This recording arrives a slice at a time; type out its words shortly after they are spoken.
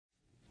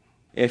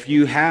If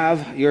you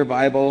have your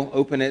Bible,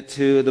 open it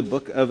to the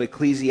book of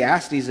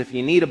Ecclesiastes. If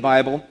you need a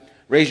Bible,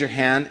 raise your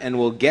hand and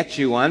we'll get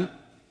you one.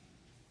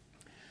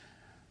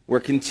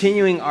 We're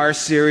continuing our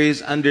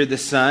series Under the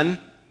Sun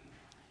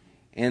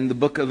in the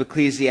book of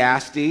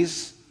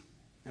Ecclesiastes,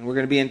 and we're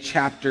going to be in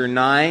chapter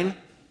 9.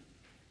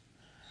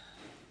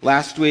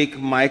 Last week,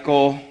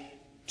 Michael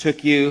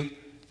took you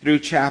through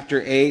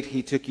chapter 8.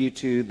 He took you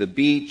to the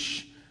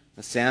beach,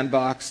 the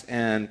sandbox,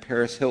 and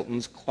Paris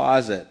Hilton's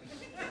closet.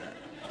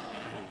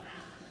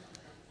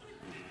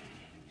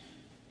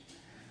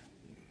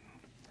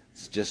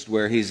 It's just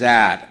where he's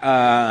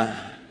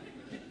at.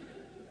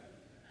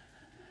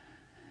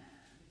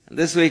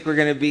 This week we're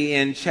going to be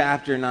in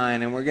chapter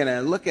 9, and we're going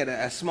to look at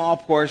a small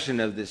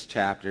portion of this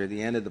chapter,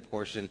 the end of the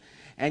portion.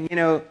 And,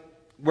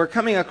 we're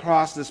coming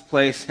across this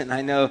place, and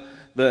I know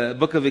the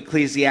book of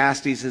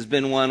Ecclesiastes has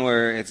been one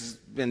where it's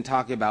been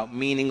talking about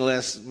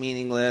meaningless,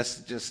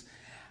 just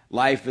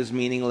life is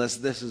meaningless,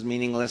 this is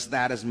meaningless,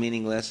 that is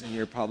meaningless, and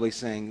you're probably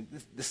saying,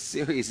 this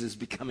series is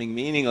becoming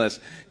meaningless.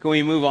 Can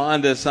we move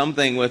on to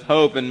something with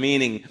hope and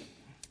meaning?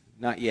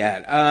 Not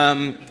yet.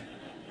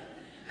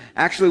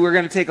 Actually, we're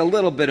going to take a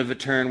little bit of a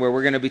turn where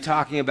we're going to be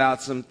talking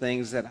about some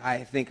things that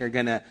I think are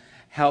going to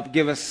help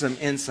give us some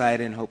insight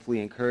and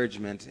hopefully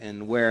encouragement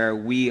in where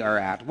we are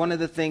at. One of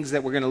the things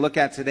that we're going to look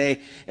at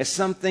today is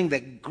something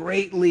that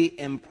greatly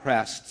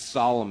impressed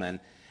Solomon,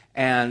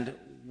 and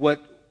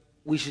what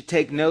we should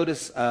take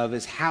notice of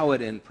is how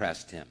it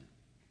impressed him.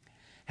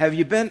 Have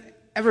you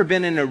ever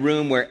been in a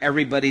room where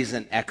everybody's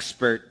an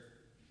expert?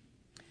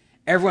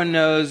 Everyone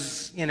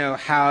knows,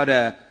 how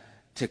to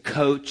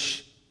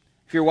coach.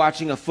 If you're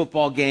watching a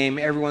football game,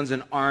 everyone's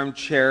an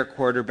armchair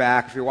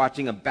quarterback. If you're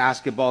watching a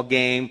basketball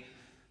game,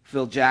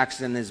 Phil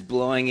Jackson is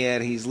blowing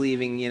it. He's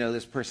leaving,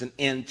 this person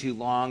in too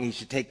long. He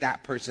should take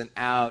that person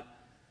out.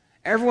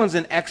 Everyone's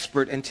an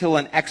expert until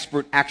an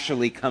expert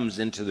actually comes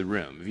into the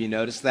room. Have you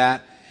noticed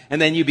that?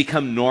 And then you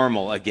become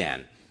normal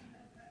again.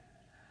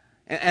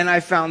 And I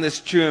found this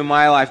true in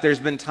my life. There's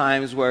been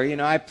times where,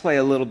 I play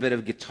a little bit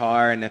of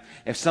guitar, and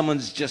if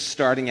someone's just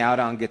starting out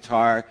on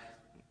guitar,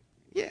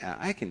 yeah,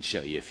 I can show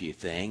you a few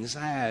things.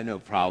 I have no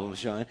problem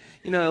showing.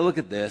 Look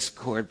at this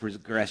chord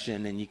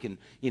progression, and you can,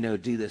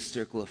 do this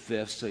circle of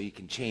fifths so you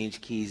can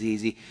change keys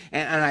easy.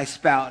 And I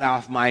spout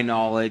off my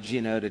knowledge,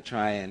 to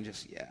try and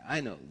I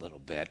know a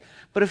little bit.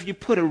 But if you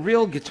put a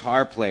real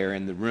guitar player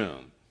in the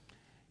room,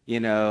 Lee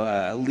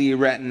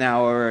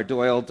Rettenauer, a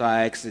Doyle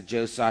Dykes, a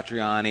Joe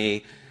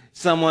Satriani,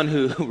 someone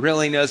who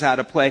really knows how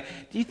to play,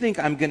 do you think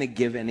I'm going to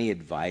give any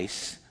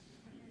advice?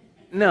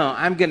 No,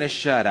 I'm going to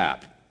shut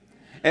up.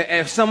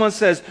 If someone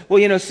says,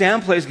 well,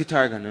 Sam plays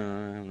guitar, I go,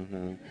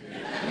 no.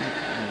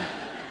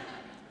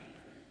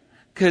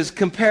 Because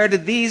compared to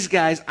these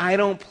guys, I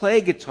don't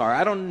play guitar.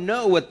 I don't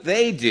know what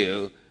they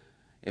do.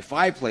 If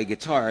I play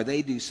guitar,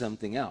 they do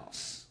something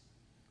else.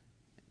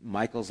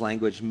 Michael's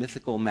language,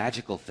 mythical,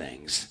 magical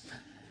things.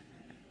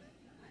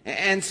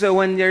 And so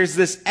when there's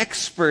this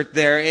expert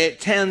there, it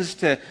tends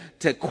to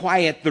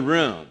quiet the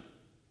room.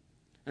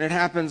 And it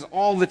happens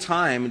all the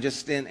time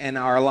just in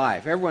our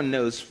life. Everyone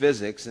knows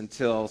physics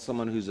until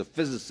someone who's a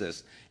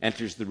physicist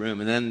enters the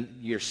room, and then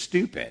you're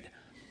stupid.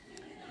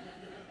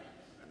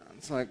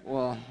 It's like,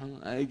 well,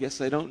 I guess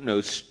I don't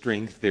know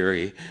string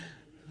theory.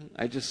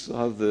 I just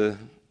saw the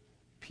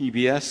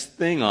PBS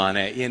thing on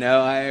it,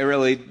 I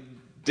really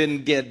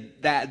didn't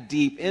get that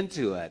deep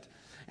into it.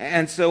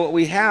 And so what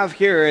we have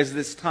here is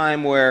this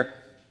time where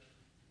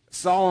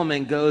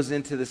Solomon goes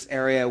into this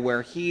area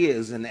where he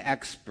is an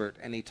expert,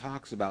 and he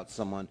talks about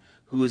someone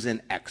who is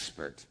an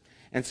expert.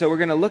 And so we're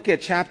going to look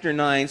at chapter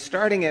 9,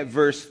 starting at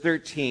verse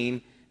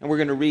 13, and we're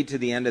going to read to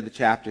the end of the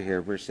chapter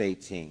here, verse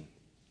 18.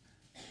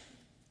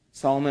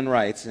 Solomon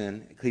writes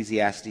in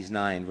Ecclesiastes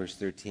 9, verse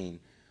 13,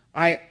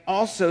 I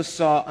also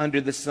saw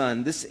under the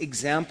sun this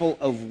example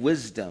of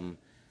wisdom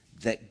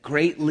that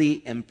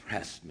greatly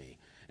impressed me.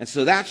 And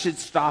so that should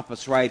stop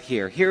us right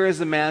here. Here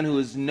is a man who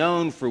is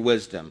known for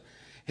wisdom.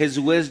 His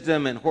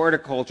wisdom in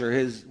horticulture,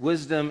 his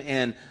wisdom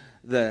in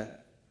the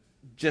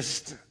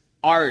just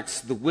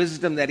arts, the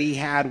wisdom that he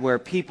had where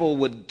people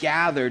would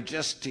gather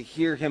just to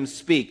hear him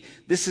speak.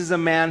 This is a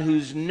man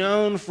who's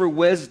known for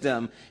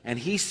wisdom, and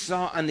he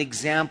saw an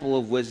example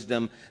of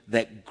wisdom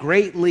that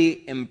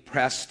greatly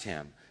impressed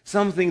him,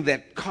 something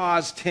that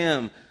caused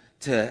him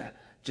to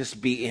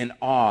just be in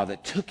awe,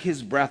 that took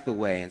his breath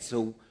away. And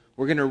so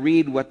we're going to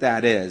read what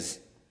that is.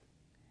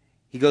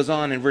 He goes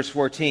on in verse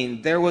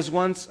 14, there was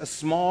once a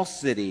small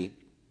city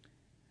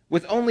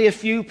with only a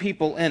few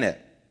people in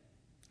it,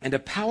 and a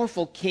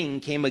powerful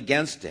king came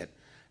against it,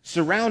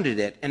 surrounded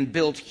it, and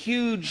built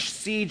huge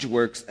siege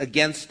works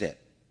against it.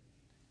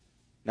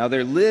 Now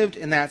there lived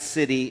in that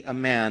city a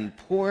man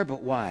poor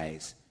but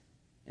wise,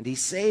 and he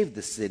saved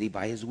the city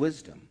by his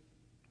wisdom.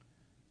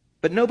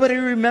 But nobody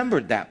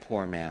remembered that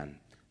poor man.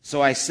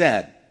 So I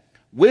said,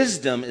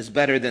 wisdom is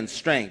better than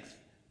strength,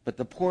 but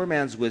the poor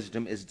man's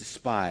wisdom is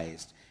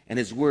despised, and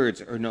his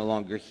words are no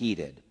longer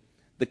heeded.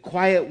 The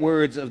quiet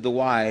words of the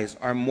wise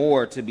are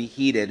more to be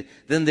heeded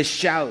than the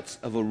shouts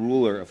of a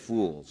ruler of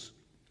fools.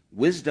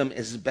 Wisdom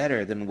is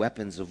better than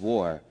weapons of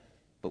war,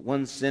 but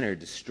one sinner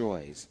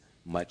destroys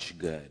much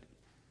good.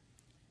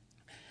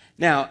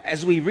 Now,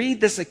 as we read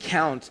this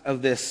account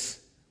of this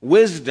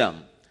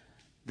wisdom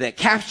that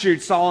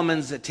captured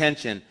Solomon's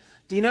attention,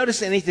 do you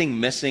notice anything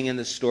missing in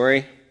the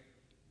story?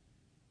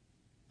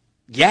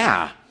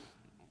 Yeah.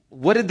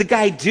 What did the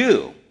guy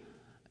do?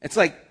 It's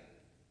like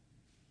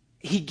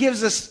he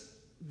gives us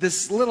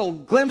this little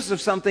glimpse of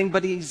something,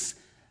 but he's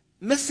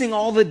missing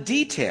all the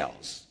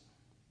details.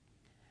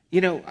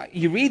 You know,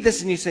 you read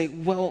this and you say,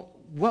 well,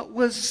 what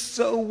was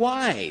so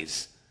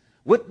wise?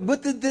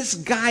 What did this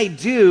guy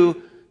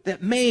do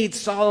that made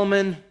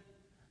Solomon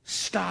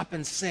stop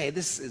and say,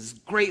 this is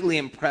greatly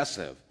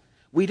impressive?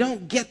 We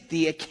don't get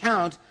the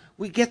account.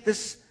 We get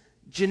this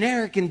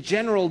generic and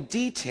general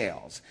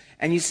details.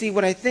 And you see,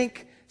 what I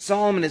think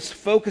Solomon is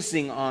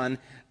focusing on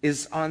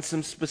is on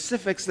some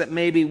specifics that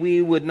maybe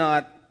we would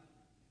not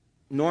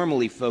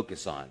normally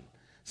focus on.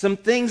 Some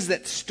things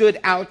that stood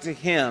out to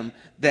him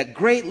that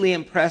greatly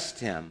impressed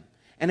him.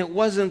 And it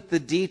wasn't the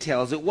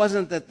details. It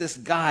wasn't that this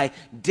guy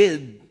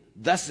did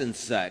thus and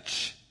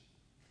such.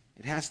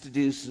 It has to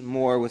do some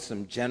more with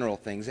some general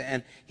things.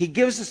 And he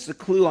gives us a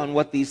clue on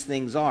what these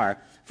things are.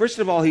 First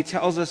of all, he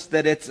tells us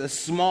that it's a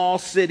small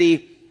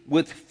city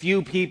with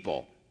few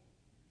people.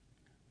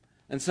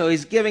 And so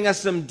he's giving us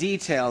some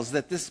details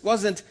that this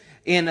wasn't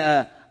in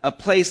a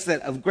place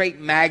that of great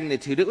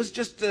magnitude. It was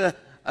just a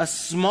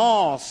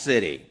small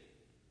city.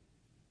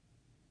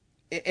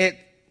 It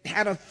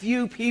had a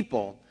few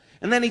people.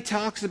 And then he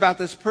talks about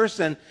this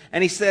person,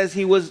 and he says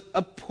he was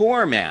a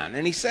poor man.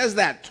 And he says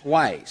that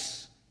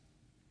twice.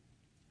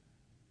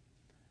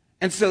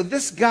 And so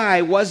this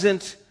guy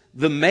wasn't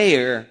the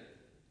mayor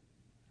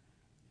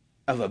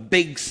of a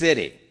big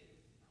city.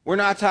 We're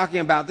not talking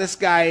about this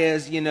guy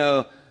is,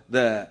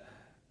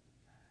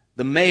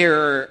 the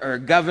mayor or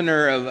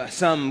governor of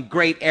some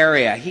great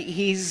area.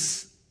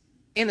 He's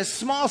in a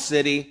small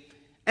city,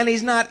 and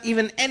he's not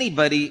even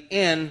anybody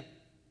in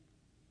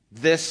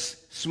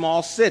this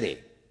small city.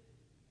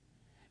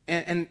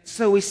 And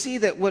so we see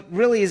that what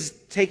really is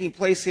taking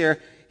place here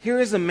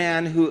is a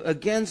man who,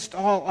 against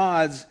all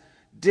odds,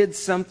 did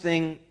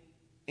something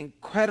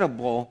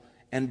incredible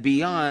and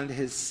beyond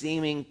his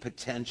seeming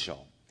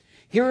potential.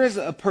 Here is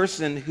a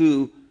person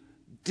who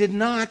did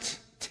not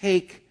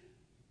take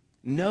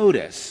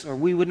notice, or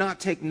we would not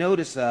take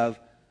notice of,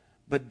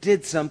 but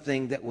did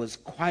something that was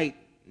quite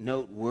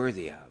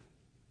noteworthy of.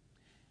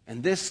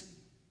 And this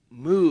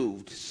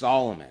moved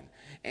Solomon.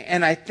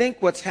 And I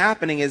think what's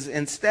happening is,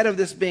 instead of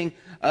this being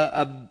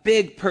a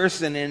big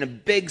person in a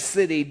big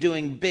city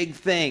doing big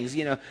things,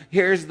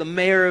 here's the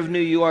mayor of New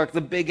York,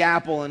 the Big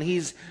Apple, and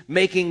he's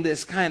making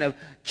this kind of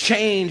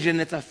change, and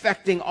it's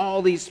affecting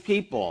all these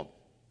people.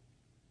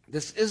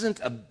 This isn't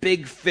a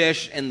big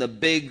fish in the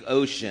big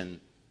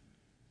ocean.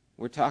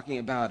 We're talking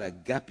about a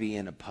guppy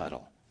in a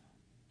puddle.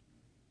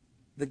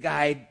 The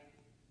guy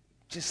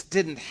just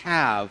didn't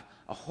have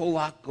a whole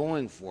lot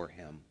going for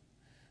him.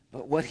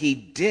 But what he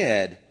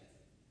did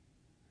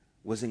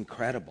was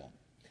incredible.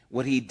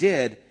 What he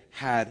did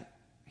had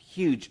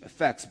huge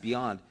effects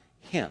beyond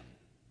him.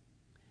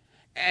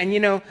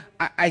 And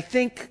I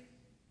think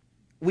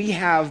we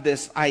have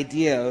this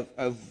idea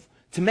of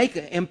to make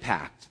an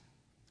impact,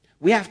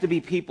 we have to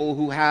be people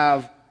who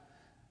have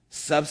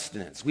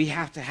substance. We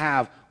have to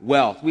have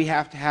wealth. We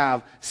have to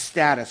have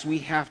status. We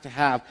have to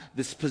have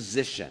this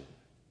position.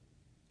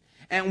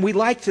 And we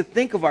like to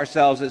think of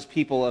ourselves as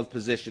people of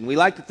position. We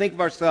like to think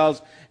of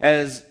ourselves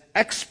as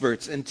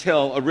experts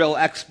until a real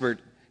expert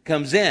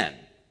comes in.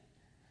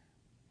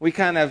 We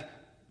kind of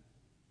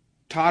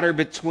totter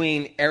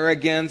between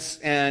arrogance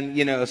and,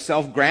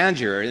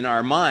 self-grandeur in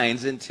our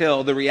minds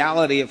until the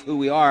reality of who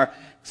we are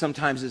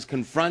sometimes is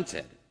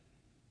confronted.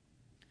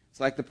 It's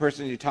like the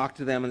person you talk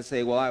to them and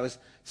say, well, I was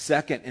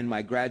second in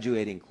my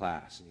graduating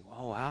class. And you go,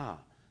 oh, wow,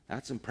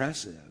 that's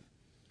impressive.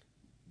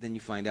 Then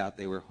you find out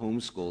they were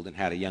homeschooled and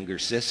had a younger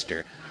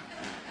sister.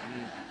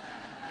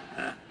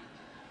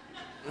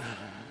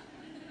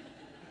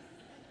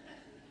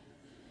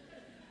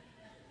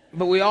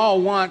 But we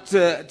all want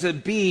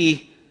to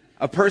be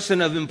a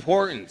person of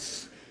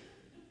importance.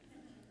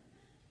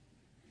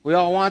 We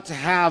all want to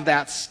have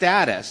that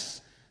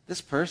status.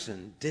 This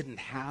person didn't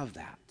have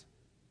that.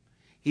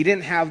 He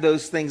didn't have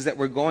those things that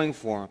were going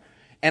for him.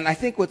 And I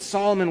think what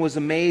Solomon was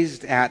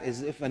amazed at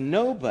is, if a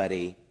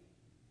nobody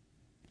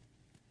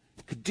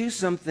could do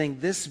something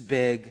this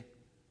big,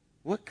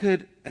 what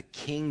could a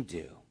king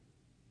do?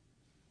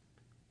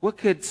 What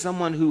could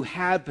someone who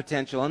had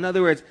potential? In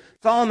other words,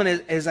 Solomon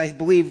is, I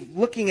believe,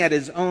 looking at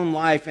his own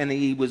life, and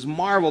he was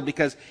marveled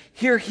because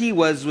here he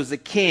was a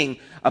king,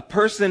 a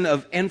person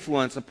of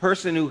influence, a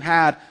person who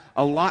had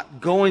a lot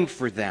going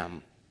for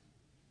them.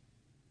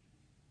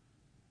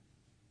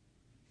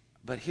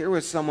 But here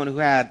was someone who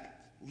had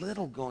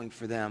little going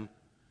for them,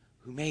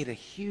 who made a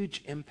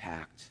huge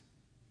impact.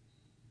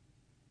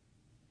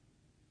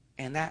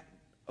 And that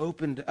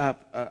opened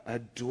up a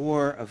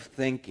door of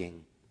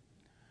thinking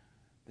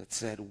that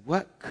said,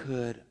 what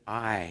could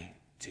I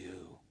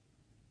do?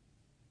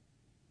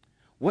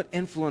 What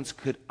influence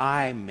could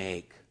I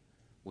make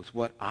with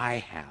what I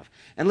have?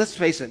 And let's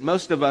face it,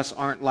 most of us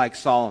aren't like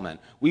Solomon.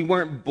 We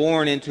weren't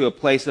born into a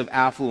place of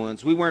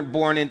affluence. We weren't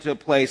born into a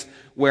place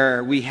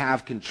where we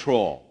have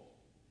control.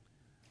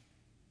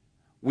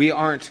 We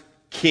aren't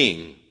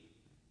king,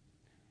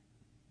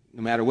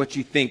 no matter what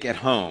you think at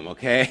home,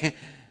 okay?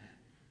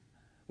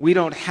 We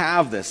don't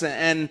have this.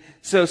 And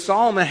so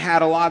Solomon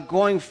had a lot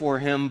going for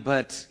him,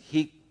 but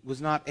he was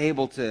not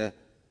able to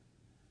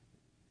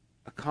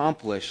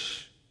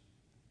accomplish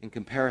in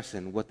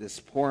comparison what this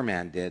poor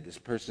man did, this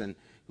person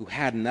who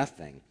had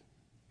nothing.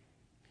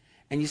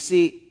 And you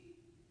see,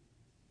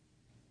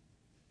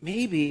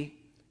 maybe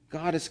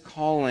God is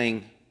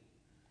calling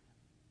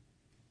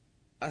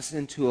us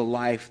into a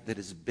life that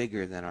is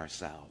bigger than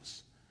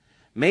ourselves.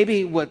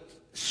 Maybe what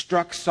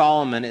struck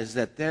Solomon is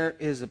that there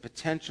is a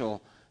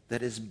potential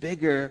that is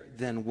bigger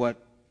than what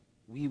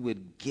we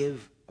would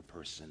give a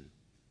person,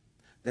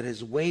 that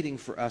is waiting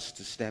for us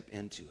to step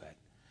into it.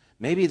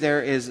 Maybe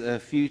there is a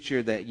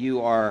future that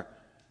you are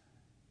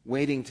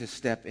waiting to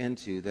step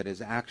into that is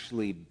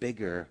actually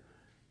bigger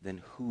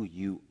than who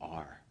you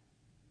are.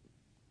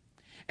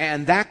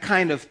 And that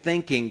kind of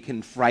thinking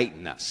can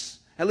frighten us.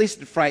 At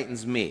least it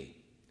frightens me.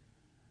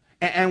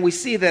 And we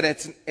see that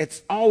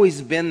it's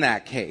always been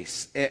that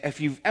case. If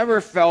you've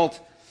ever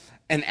felt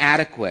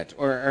inadequate,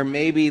 or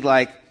maybe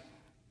like,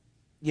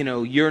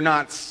 you're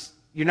not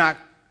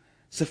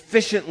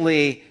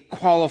sufficiently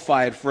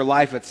qualified for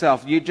life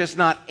itself, you're just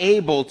not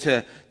able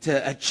to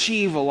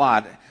achieve a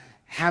lot,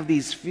 have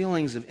these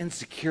feelings of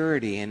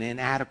insecurity and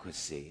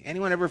inadequacy.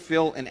 Anyone ever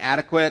feel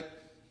inadequate?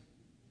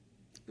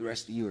 The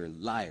rest of you are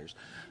liars.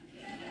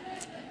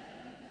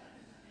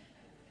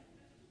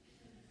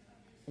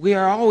 We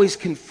are always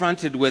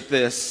confronted with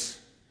this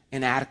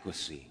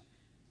inadequacy.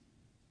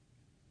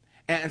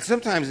 And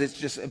sometimes it's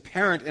just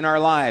apparent in our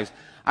lives.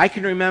 I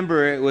can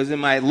remember it was in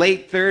my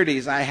late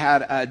 30s, I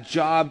had a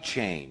job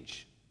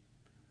change.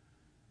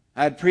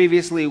 I had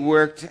previously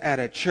worked at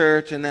a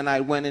church, and then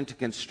I went into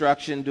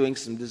construction doing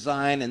some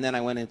design, and then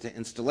I went into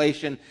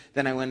installation,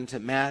 then I went into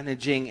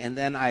managing, and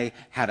then I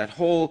had a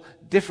whole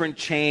different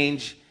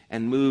change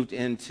and moved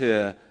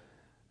into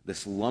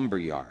this lumber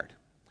yard.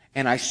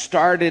 And I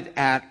started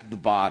at the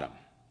bottom.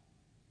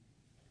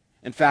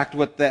 In fact,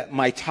 what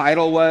my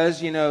title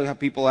was, how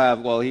people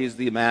have, well, he's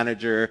the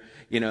manager,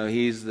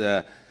 he's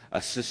the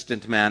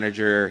assistant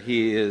manager,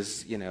 he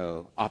is,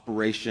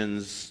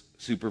 operations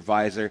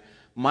supervisor.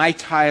 My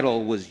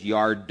title was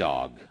yard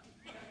dog.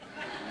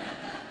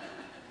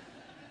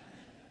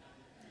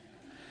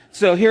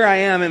 So here I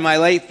am in my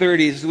late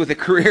 30s with a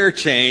career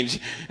change,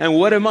 and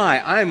what am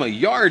I? I'm a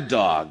yard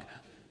dog.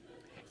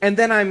 And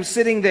then I'm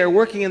sitting there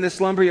working in this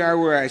lumber yard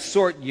where I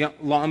sort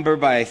lumber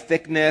by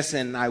thickness,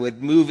 and I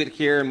would move it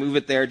here and move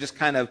it there, just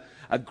kind of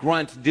a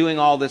grunt doing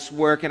all this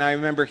work. And I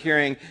remember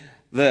hearing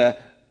the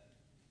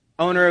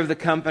owner of the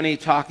company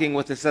talking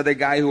with this other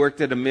guy who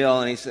worked at a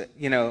mill, and he said,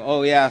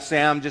 oh yeah,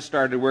 Sam just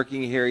started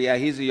working here. Yeah,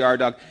 he's a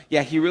yard dog.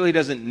 Yeah, he really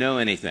doesn't know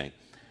anything.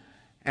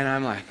 And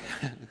I'm like,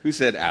 who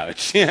said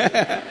ouch?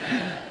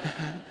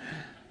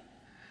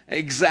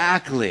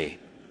 Exactly.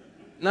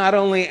 Not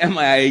only am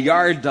I a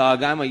yard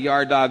dog, I'm a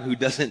yard dog who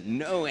doesn't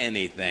know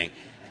anything.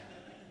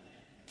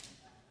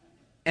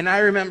 And I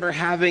remember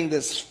having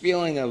this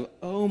feeling of,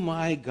 oh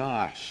my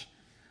gosh,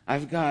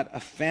 I've got a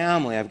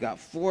family, I've got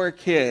 4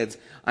 kids,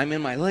 I'm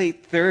in my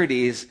late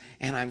 30s,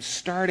 and I'm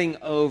starting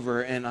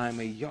over, and I'm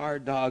a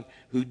yard dog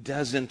who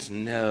doesn't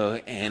know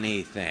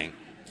anything.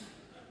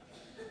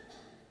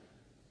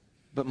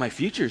 But my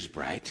future's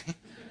bright.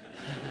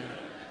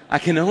 I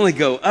can only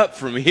go up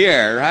from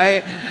here,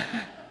 right?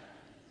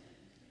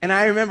 And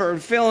I remember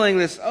feeling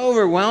this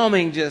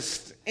overwhelming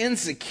just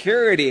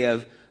insecurity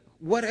of,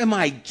 what am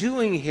I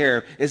doing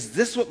here? Is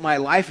this what my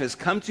life has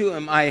come to?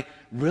 Am I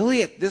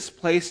really at this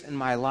place in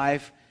my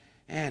life?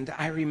 And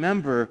I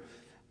remember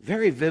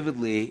very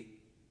vividly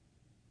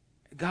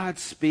God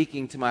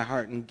speaking to my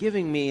heart and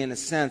giving me, in a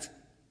sense,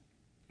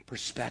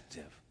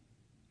 perspective.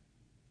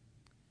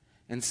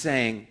 And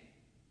saying,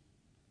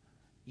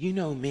 you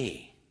know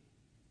me.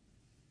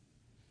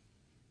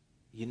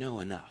 You know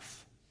enough.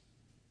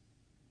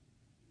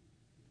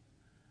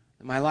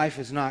 My life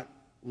is not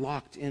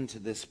locked into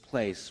this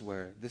place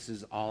where this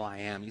is all I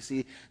am. You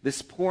see,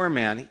 this poor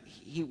man,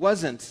 he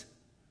wasn't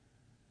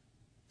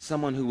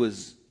someone who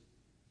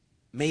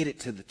made it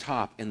to the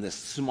top in this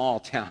small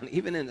town.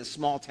 Even in a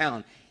small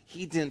town,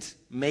 he didn't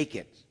make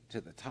it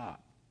to the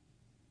top.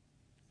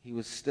 He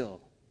was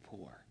still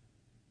poor.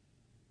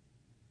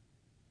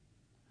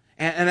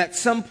 And at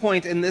some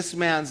point in this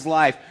man's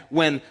life,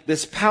 when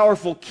this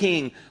powerful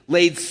king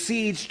laid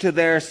siege to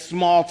their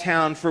small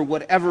town for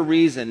whatever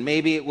reason,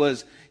 maybe it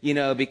was,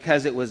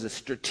 because it was a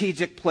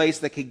strategic place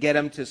that could get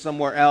them to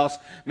somewhere else,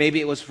 maybe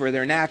it was for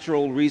their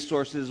natural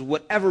resources,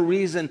 whatever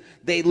reason,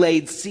 they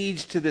laid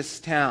siege to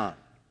this town.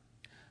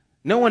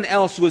 No one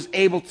else was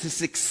able to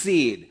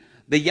succeed.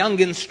 The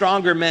young and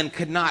stronger men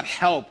could not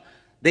help.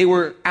 They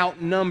were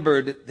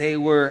outnumbered. They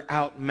were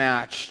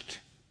outmatched.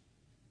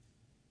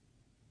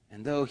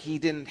 And though he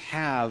didn't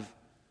have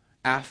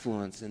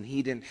affluence, and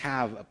he didn't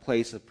have a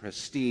place of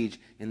prestige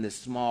in this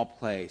small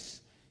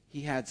place.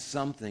 He had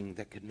something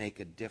that could make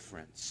a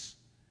difference,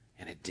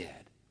 and it did.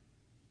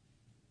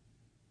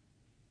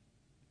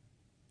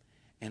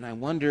 And I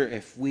wonder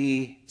if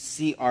we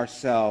see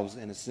ourselves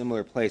in a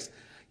similar place.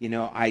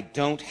 I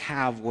don't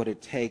have what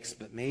it takes,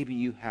 but maybe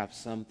you have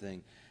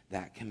something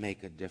that can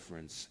make a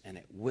difference, and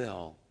it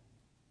will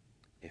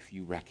if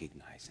you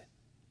recognize it.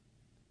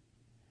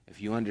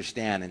 If you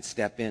understand and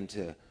step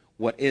into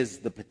what is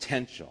the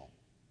potential.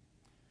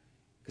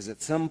 Because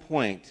at some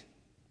point,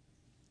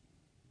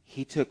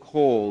 he took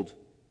hold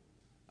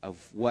of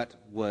what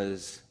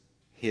was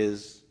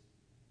his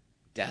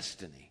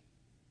destiny,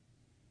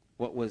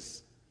 what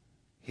was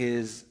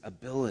his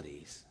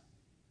abilities,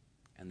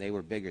 and they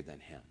were bigger than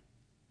him.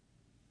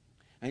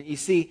 And you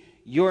see,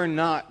 you're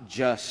not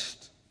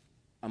just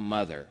a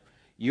mother.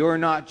 You're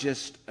not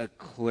just a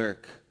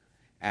clerk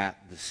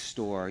at the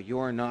store.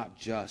 You're not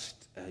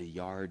just a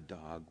yard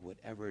dog,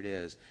 whatever it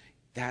is.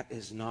 That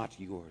is not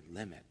your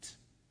limit.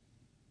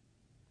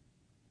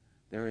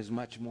 There is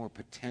much more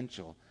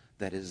potential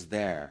that is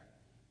there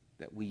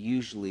that we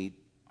usually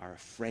are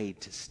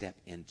afraid to step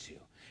into.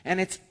 And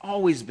it's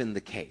always been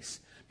the case.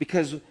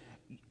 Because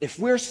if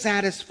we're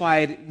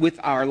satisfied with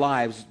our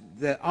lives,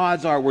 the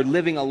odds are we're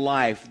living a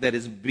life that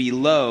is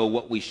below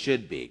what we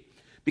should be.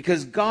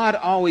 Because God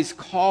always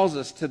calls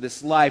us to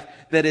this life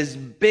that is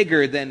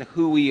bigger than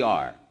who we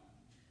are.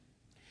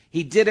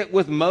 He did it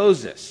with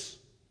Moses.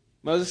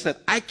 Moses said,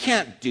 I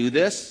can't do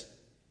this.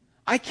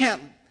 I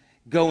can't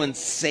go and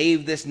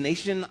save this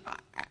nation.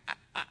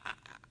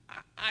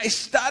 I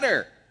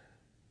stutter.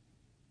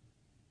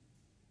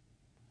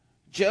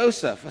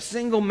 Joseph, a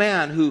single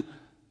man who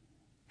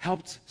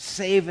helped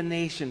save a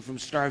nation from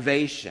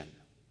starvation.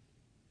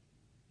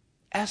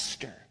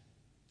 Esther.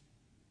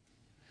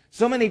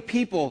 So many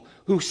people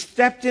who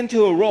stepped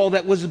into a role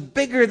that was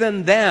bigger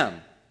than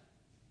them.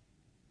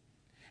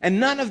 And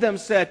none of them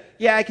said,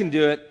 yeah, I can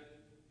do it.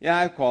 Yeah,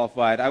 I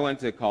qualified. I went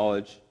to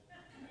college.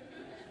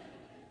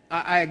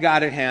 I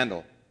got it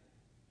handled.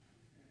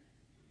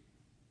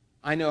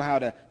 I know how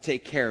to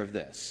take care of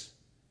this.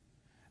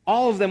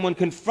 All of them, when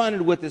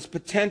confronted with this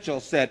potential,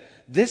 said,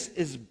 this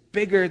is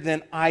bigger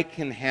than I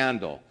can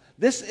handle.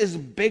 This is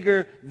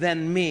bigger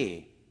than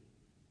me.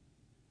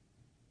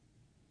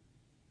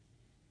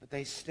 But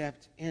they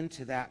stepped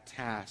into that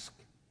task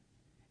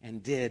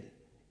and did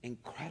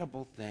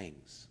incredible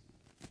things.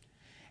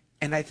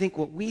 And I think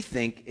what we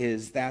think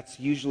is that's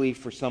usually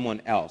for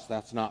someone else.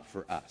 That's not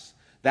for us.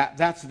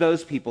 That's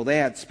those people. They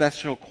had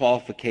special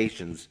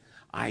qualifications.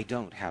 I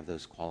don't have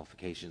those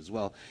qualifications.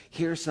 Well,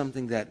 here's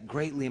something that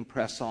greatly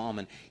impressed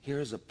Solomon.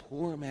 Here's a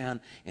poor man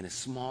in a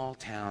small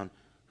town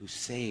who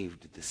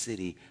saved the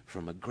city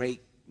from a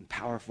great and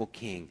powerful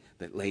king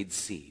that laid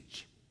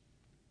siege.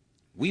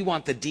 We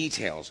want the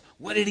details.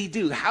 What did he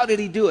do? How did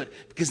he do it?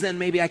 Because then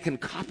maybe I can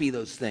copy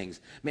those things.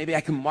 Maybe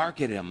I can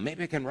market them.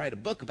 Maybe I can write a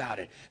book about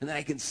it, and then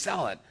I can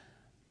sell it.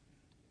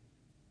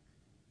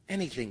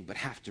 Anything but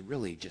have to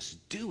really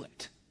just do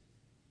it.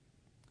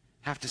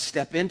 Have to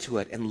step into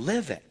it and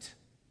live it.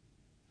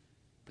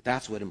 But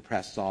that's what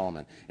impressed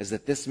Solomon, is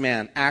that this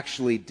man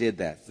actually did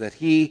that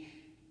he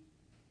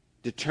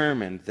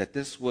determined that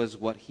this was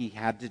what he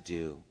had to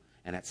do,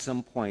 and at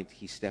some point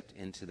he stepped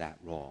into that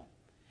role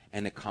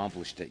and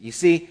accomplished it. You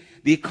see,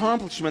 the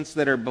accomplishments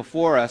that are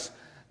before us,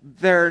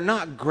 they're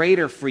not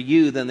greater for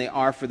you than they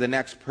are for the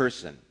next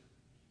person.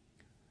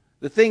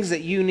 The things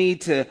that you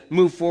need to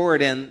move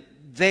forward in,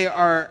 they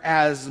are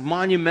as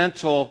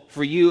monumental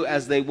for you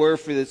as they were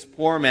for this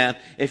poor man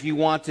if you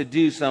want to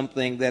do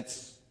something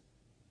that's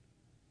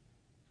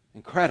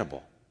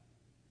incredible.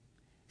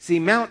 See,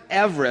 Mount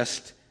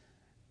Everest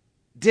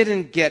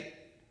didn't get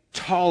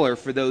taller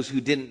for those who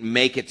didn't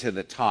make it to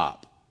the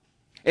top.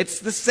 It's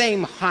the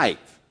same height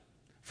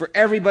for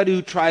everybody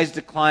who tries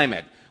to climb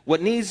it.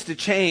 What needs to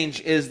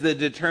change is the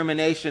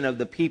determination of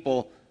the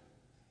people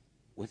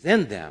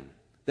within them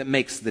that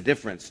makes the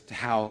difference to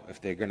how,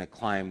 if they're going to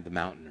climb the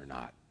mountain or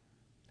not.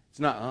 It's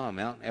not, oh,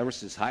 Mount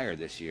Everest is higher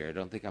this year. I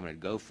don't think I'm going to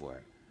go for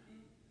it.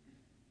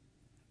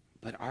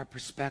 But our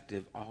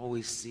perspective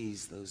always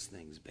sees those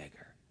things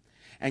bigger.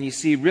 And you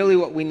see, really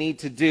what we need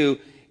to do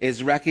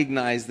is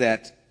recognize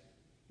that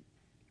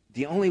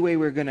the only way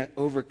we're going to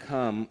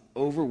overcome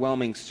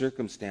overwhelming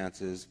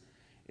circumstances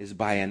is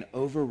by an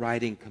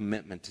overriding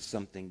commitment to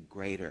something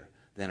greater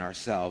than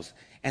ourselves.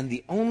 And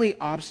the only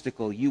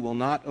obstacle you will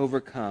not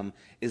overcome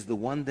is the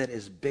one that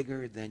is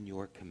bigger than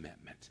your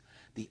commitment.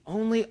 The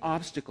only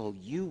obstacle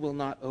you will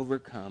not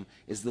overcome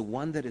is the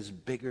one that is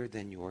bigger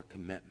than your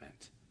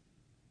commitment.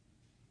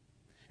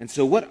 And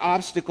so what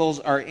obstacles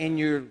are in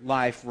your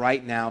life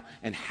right now,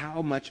 and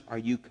how much are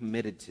you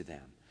committed to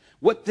them?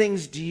 What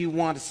things do you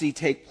want to see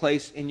take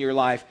place in your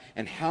life,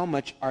 and how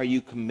much are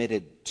you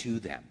committed to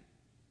them?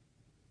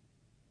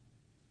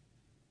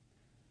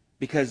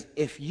 Because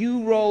if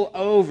you roll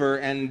over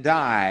and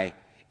die,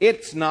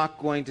 it's not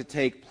going to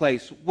take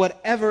place,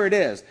 whatever it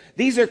is.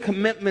 These are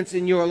commitments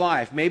in your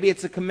life. Maybe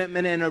it's a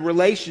commitment in a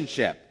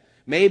relationship.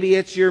 Maybe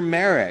it's your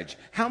marriage.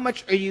 How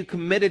much are you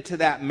committed to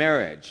that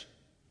marriage?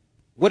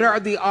 What are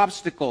the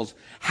obstacles?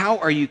 How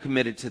are you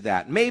committed to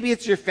that? Maybe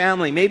it's your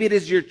family. Maybe it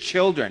is your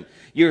children.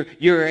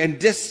 You're in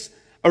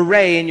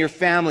disarray in your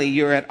family.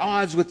 You're at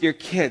odds with your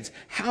kids.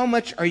 How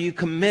much are you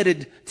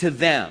committed to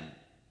them?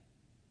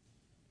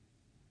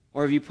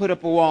 Or have you put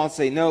up a wall and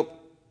say, nope,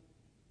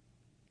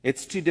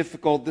 it's too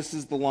difficult. This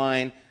is the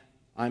line.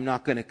 I'm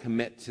not going to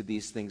commit to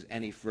these things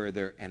any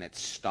further, and it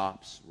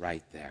stops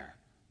right there.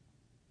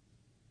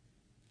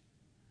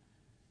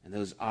 And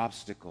those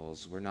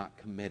obstacles, we're not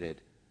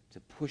committed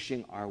to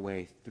pushing our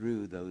way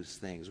through those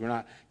things. We're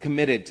not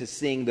committed to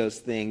seeing those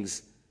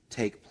things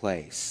take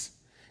place.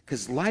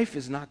 Because life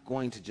is not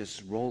going to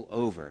just roll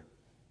over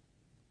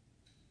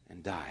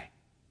and die.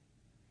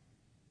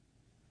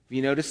 Have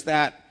you noticed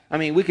that? I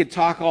mean, we could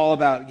talk all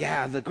about,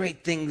 the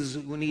great things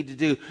we need to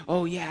do.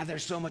 Oh, yeah,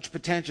 there's so much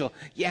potential.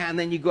 Yeah, and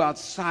then you go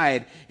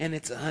outside, and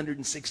it's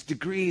 106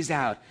 degrees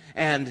out.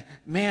 And,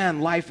 man,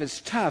 life is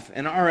tough.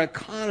 And our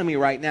economy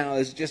right now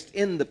is just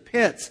in the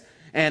pits.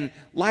 And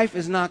life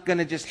is not going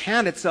to just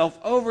hand itself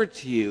over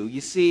to you.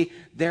 You see,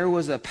 there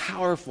was a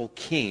powerful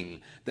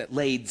king that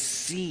laid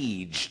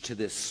siege to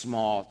this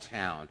small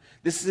town.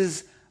 This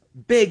is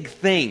big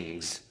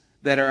things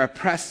that are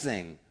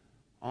oppressing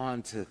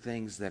onto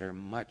things that are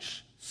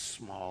much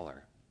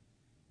smaller.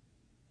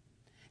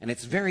 And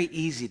it's very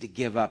easy to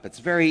give up. It's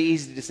very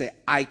easy to say,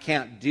 I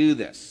can't do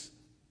this.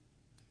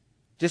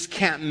 Just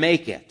can't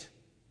make it.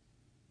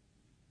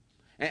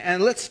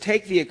 And let's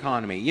take the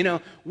economy.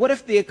 What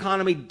if the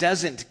economy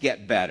doesn't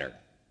get better?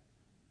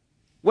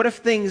 What if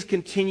things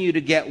continue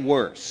to get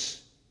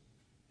worse?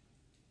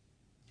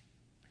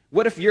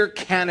 What if your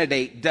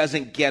candidate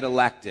doesn't get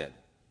elected?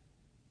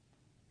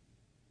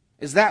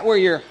 Is that where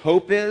your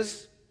hope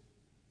is?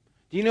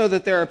 Do you know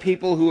that there are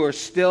people who are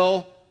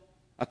still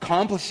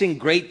accomplishing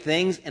great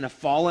things in a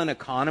fallen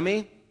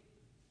economy?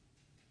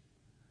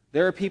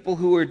 There are people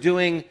who are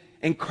doing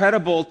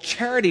incredible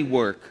charity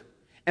work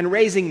and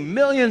raising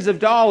millions of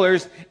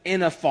dollars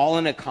in a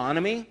fallen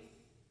economy?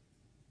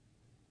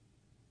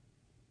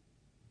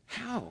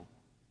 How?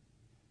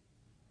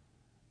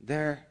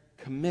 They're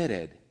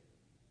committed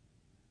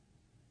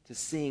to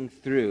seeing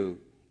through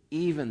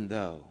even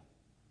though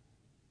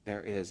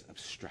there is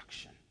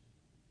obstruction.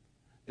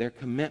 Their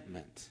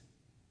commitment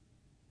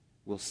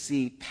will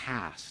see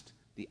past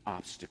the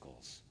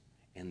obstacles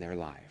in their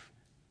life.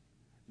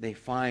 They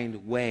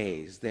find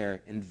ways,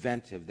 they're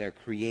inventive, they're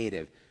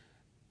creative.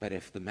 But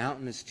if the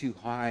mountain is too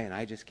high and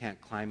I just can't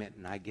climb it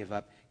and I give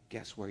up,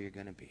 guess where you're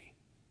going to be?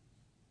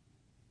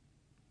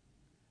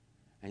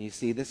 And you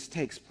see, this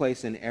takes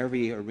place in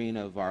every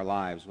arena of our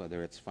lives,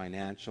 whether it's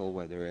financial,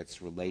 whether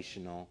it's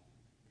relational,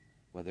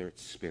 whether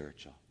it's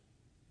spiritual.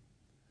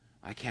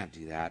 I can't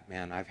do that,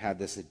 man. I've had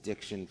this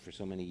addiction for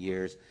so many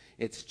years.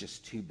 It's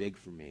just too big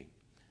for me.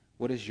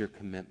 What is your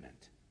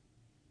commitment?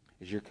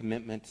 Is your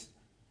commitment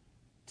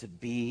to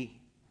be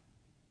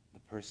the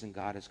person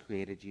God has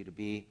created you to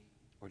be?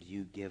 Or do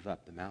you give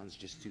up? The mountain's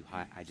just too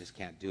high. I just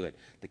can't do it.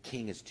 The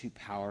king is too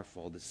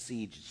powerful. The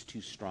siege is too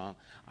strong.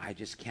 I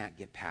just can't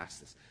get past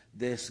this.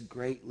 This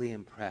greatly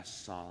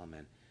impressed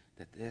Solomon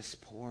that this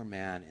poor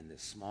man in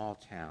this small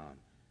town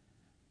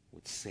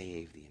would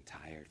save the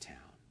entire town.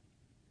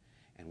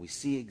 And we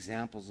see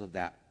examples of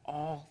that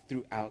all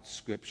throughout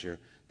Scripture,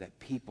 that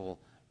people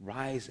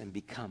rise and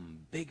become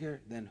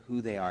bigger than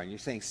who they are. And you're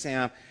saying,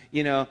 Sam,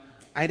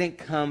 I didn't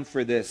come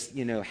for this,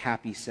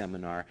 happy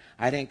seminar.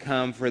 I didn't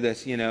come for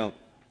this,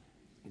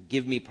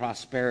 give me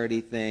prosperity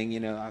thing.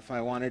 If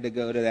I wanted to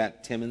go to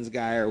that Timmons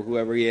guy or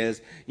whoever he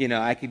is,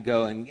 I could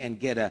go and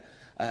get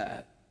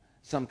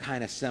some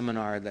kind of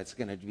seminar that's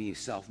going to be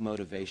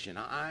self-motivation.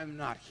 I'm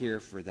not here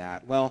for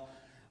that. Well,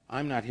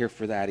 I'm not here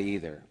for that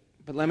either.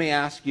 But let me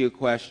ask you a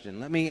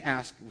question. Let me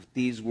ask what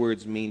these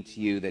words mean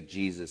to you that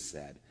Jesus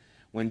said.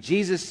 When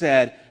Jesus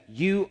said,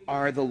 "You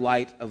are the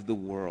light of the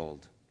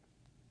world,"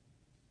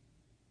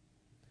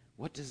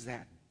 what does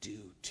that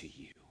do to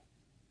you?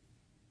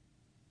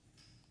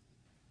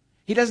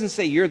 He doesn't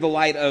say you're the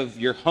light of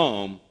your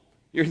home,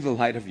 you're the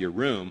light of your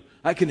room.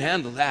 I can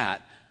handle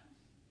that.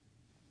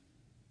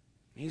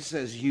 He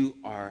says you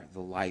are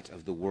the light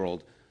of the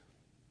world.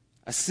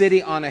 A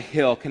city on a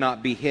hill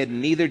cannot be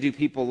hidden. Neither do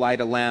people light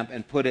a lamp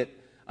and put it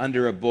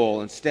under a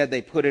bowl. Instead,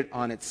 they put it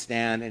on its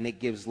stand, and it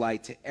gives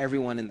light to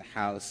everyone in the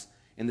house.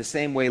 In the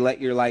same way,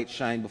 let your light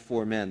shine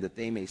before men, that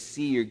they may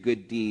see your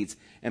good deeds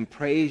and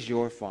praise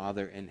your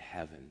Father in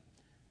heaven.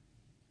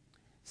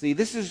 See,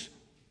 this is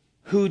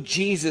who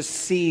Jesus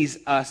sees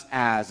us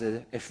as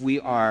if we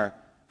are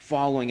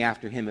following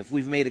after him, if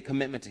we've made a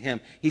commitment to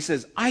him. He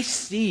says, I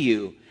see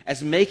you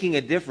as making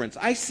a difference.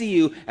 I see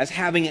you as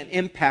having an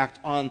impact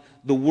on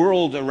the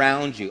world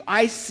around you.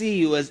 I see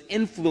you as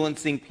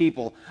influencing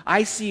people.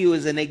 I see you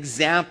as an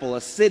example,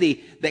 a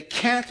city that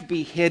can't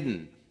be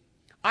hidden.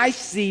 I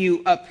see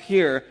you up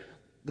here.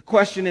 The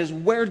question is,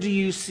 where do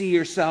you see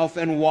yourself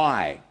and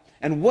why?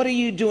 And what are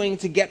you doing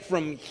to get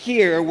from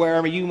here,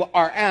 wherever you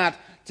are at,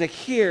 to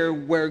here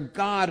where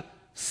God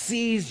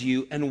sees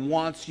you and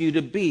wants you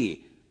to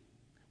be?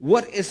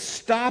 What is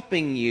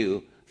stopping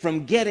you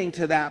from getting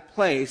to that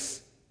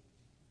place?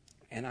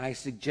 And I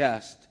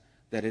suggest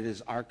that it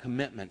is our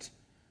commitment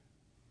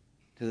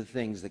to the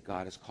things that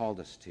God has called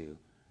us to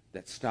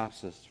that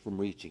stops us from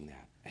reaching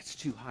that. It's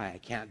too high. I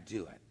can't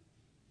do it.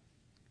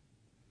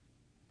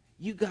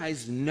 You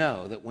guys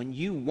know that when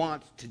you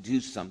want to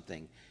do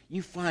something,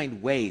 you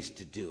find ways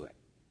to do it.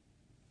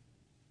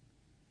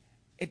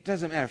 It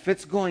doesn't matter. If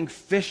it's going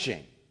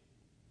fishing,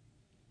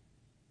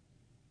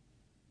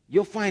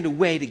 you'll find a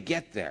way to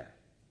get there.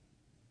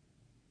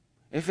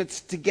 If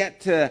it's to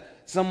get to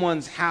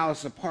someone's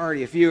house, a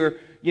party, if you're,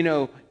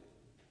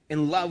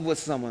 in love with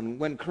someone.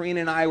 When Karina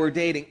and I were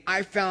dating,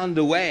 I found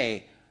a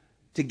way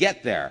to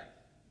get there.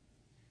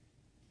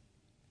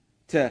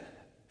 To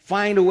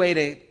find a way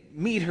to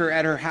meet her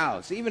at her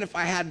house. Even if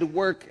I had to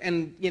work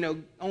and,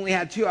 only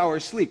had 2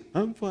 hours sleep.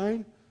 I'm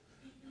fine.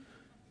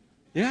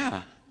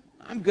 Yeah,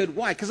 I'm good.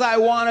 Why? Because I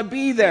want to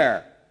be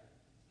there.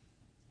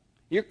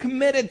 You're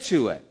committed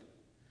to it.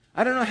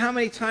 I don't know how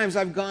many times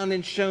I've gone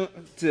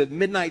to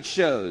midnight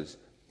shows.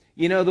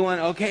 The one,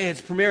 okay,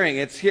 it's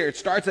premiering. It's here. It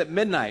starts at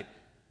midnight.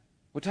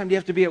 What time do you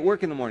have to be at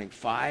work in the morning?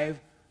 5?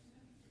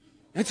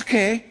 That's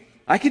okay.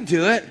 I can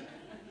do it.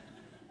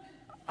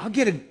 I'll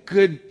get a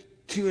good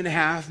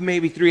 2.5,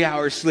 maybe 3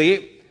 hours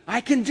sleep.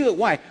 I can do it.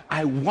 Why?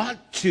 I want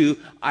to.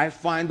 I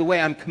find the way.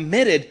 I'm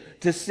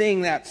committed to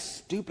seeing that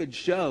stupid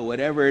show,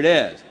 whatever it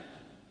is.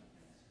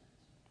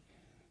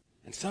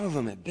 And some of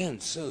them have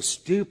been so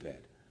stupid.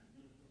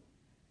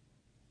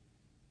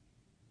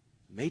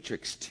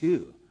 Matrix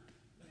 2.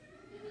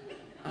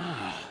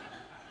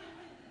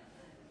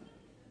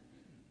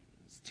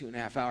 It's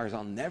 2.5 hours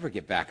I'll never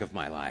get back of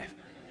my life.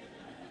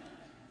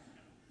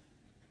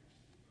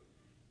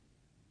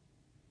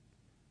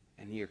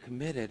 And you're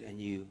committed and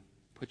you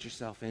put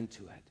yourself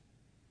into it.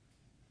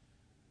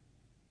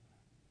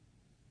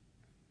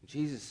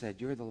 Jesus said,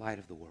 you're the light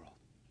of the world.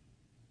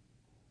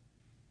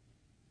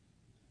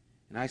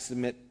 And I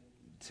submit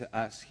to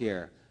us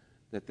here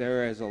that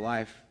there is a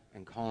life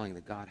and calling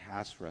that God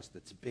has for us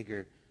that's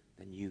bigger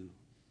than you.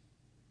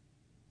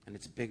 And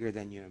it's bigger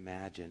than you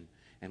imagine.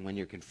 And when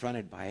you're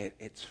confronted by it,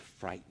 it's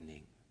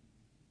frightening.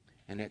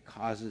 And it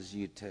causes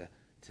you to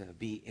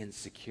be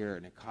insecure,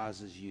 and it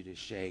causes you to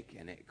shake,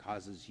 and it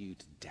causes you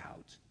to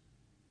doubt.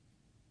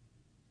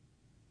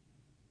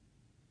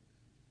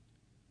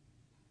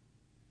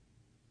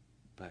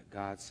 But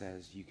God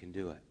says you can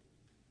do it.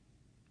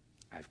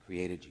 I've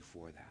created you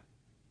for that.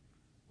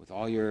 With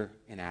all your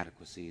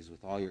inadequacies,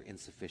 with all your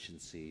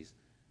insufficiencies,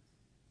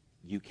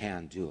 you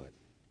can do it.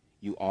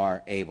 You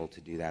are able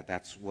to do that.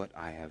 That's what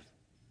I have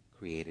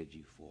created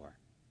you for.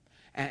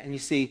 And you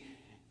see,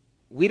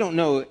 we don't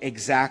know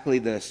exactly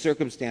the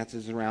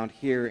circumstances around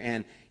here,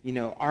 and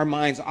our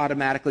minds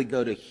automatically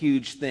go to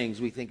huge things.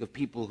 We think of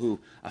people who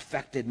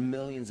affected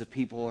millions of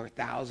people or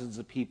thousands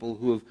of people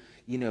who have,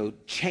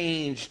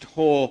 changed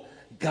whole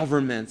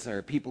governments,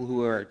 or people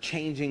who are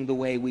changing the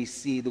way we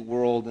see the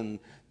world and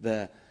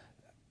the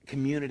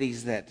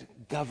communities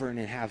that govern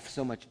and have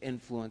so much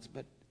influence.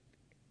 But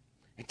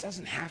it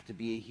doesn't have to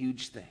be a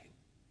huge thing.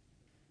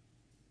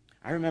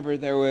 I remember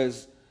there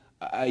was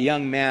a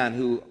young man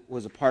who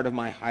was a part of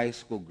my high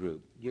school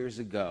group years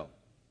ago.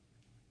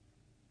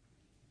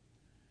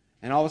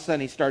 And all of a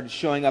sudden he started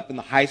showing up in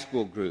the high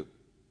school group.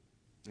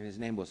 And his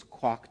name was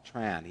Quoc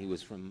Tran. He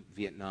was from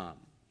Vietnam.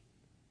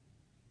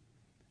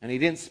 And he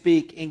didn't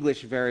speak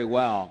English very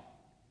well.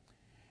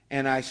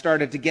 And I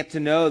started to get to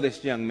know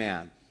this young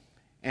man.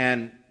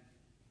 And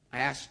I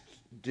asked,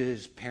 did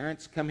his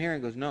parents come here?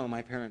 And he goes, no,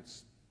 my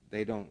parents,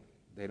 they don't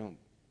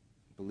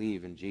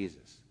believe in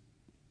Jesus.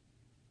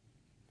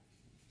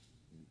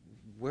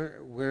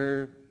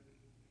 Where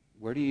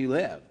do you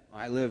live?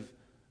 I live,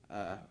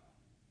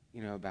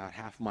 about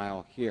half a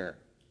mile here.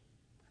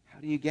 How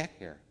do you get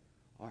here?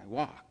 Oh, I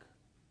walk.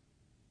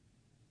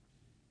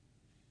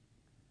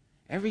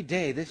 Every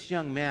day, this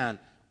young man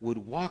would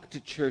walk to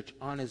church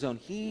on his own.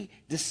 He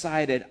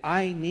decided,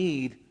 I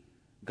need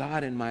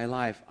God in my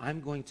life.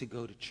 I'm going to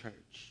go to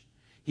church.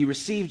 He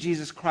received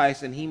Jesus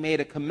Christ, and he made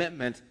a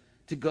commitment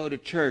to go to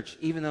church,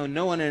 even though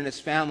no one in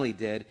his family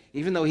did,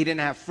 even though he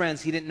didn't have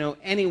friends, he didn't know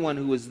anyone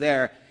who was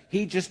there.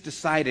 He just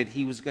decided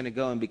he was going to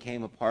go and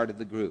became a part of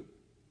the group.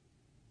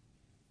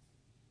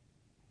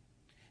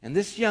 And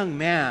this young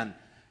man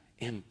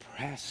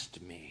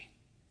impressed me,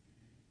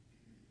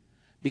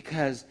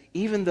 because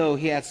even though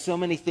he had so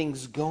many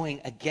things going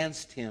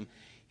against him,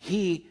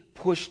 he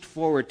pushed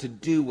forward to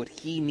do what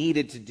he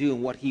needed to do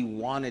and what he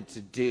wanted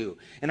to do.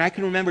 And I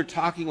can remember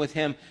talking with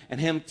him and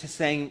him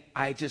saying,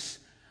 I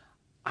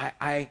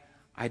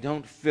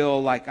don't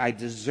feel like I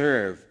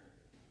deserve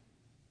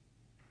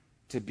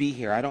to be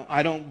here.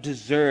 I don't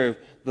deserve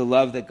the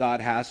love that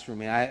God has for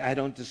me. I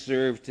don't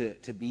deserve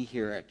to be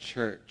here at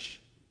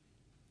church.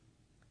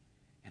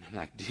 And I'm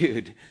like,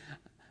 dude,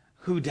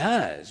 who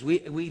does?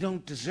 We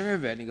don't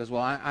deserve it. And he goes,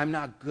 well, I'm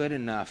not good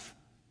enough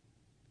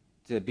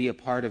to be a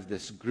part of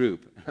this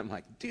group. And I'm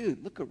like,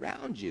 dude, look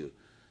around you.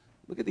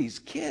 Look at these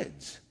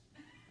kids.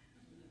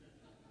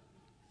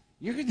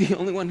 You're the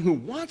only one who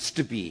wants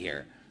to be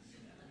here.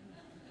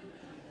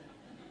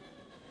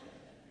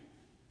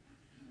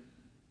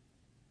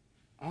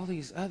 all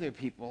these other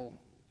people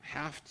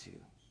have to,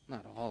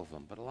 not all of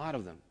them, but a lot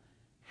of them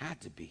had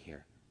to be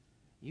here.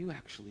 You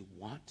actually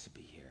want to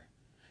be here.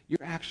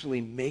 You're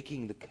actually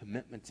making the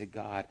commitment to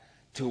God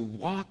to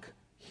walk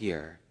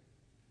here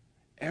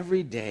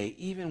every day,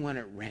 even when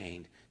it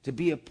rained, to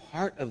be a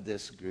part of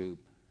this group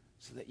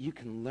so that you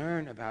can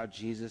learn about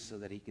Jesus so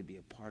that he could be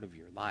a part of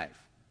your life.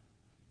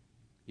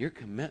 Your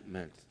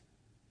commitment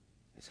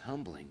is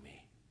humbling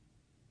me.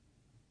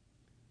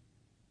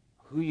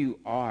 Who you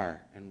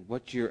are and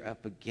what you're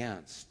up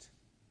against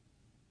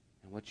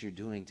and what you're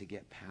doing to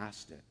get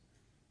past it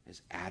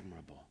is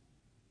admirable.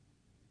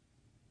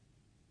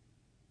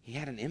 He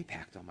had an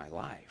impact on my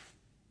life.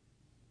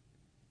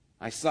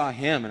 I saw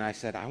him and I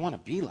said, I want to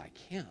be like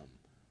him,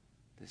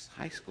 this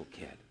high school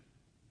kid.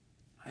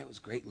 I was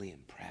greatly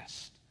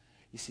impressed.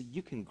 You see,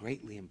 you can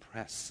greatly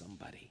impress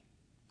somebody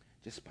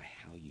just by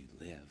how you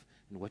live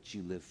and what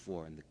you live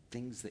for and the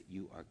things that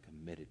you are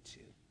committed to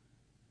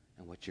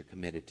and what you're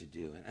committed to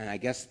do. And I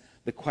guess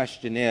the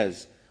question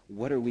is,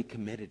 what are we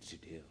committed to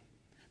do?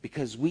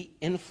 Because we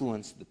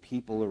influence the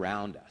people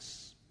around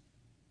us.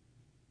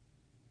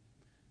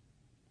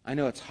 I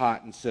know it's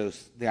hot, and so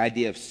the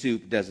idea of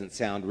soup doesn't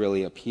sound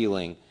really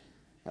appealing,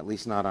 at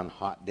least not on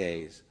hot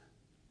days.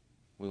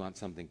 We want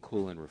something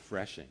cool and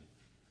refreshing,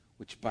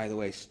 which, by the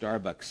way,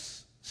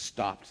 Starbucks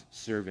stopped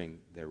serving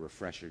their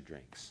refresher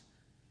drinks.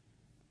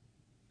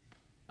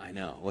 I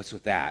know. What's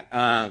with that?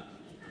 I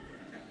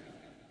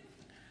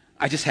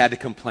just had to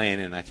complain,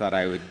 and I thought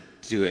I would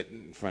do it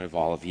in front of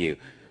all of you.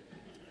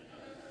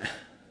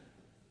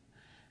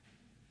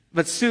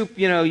 But soup,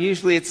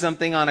 usually it's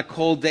something on a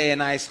cold day, a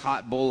nice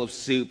hot bowl of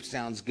soup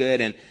sounds good,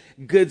 and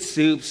good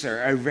soups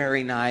are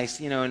very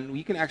nice, and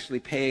you can actually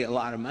pay a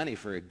lot of money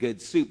for a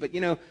good soup. But,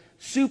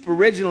 soup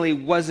originally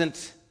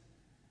wasn't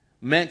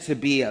meant to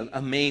be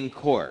a main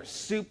course.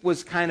 Soup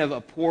was kind of a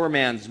poor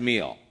man's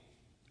meal.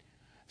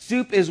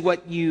 Soup is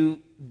what you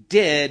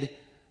did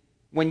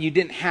when you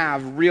didn't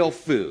have real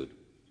food.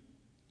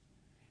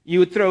 You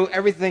would throw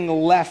everything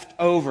left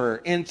over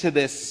into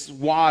this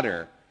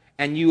water,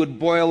 and you would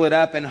boil it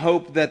up and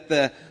hope that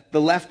the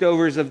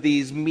leftovers of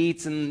these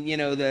meats and,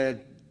 the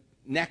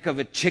neck of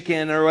a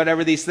chicken or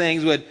whatever these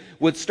things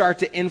would start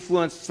to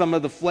influence some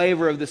of the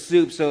flavor of the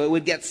soup so it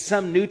would get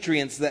some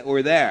nutrients that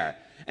were there.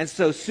 And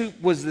so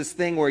soup was this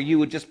thing where you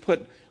would just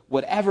put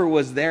whatever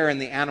was there in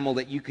the animal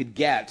that you could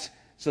get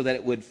so that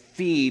it would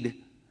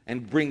feed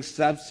and bring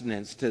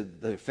substance to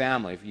the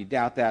family. If you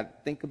doubt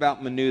that, think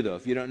about menudo.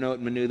 If you don't know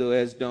what menudo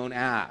is, don't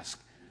ask.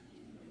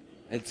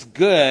 It's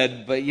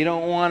good, but you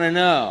don't want to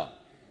know.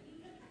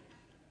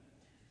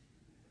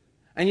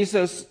 And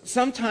so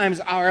sometimes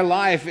our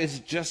life is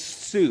just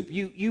soup.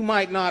 You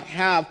might not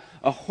have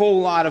a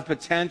whole lot of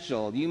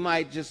potential. You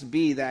might just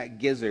be that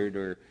gizzard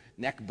or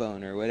neck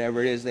bone or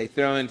whatever it is they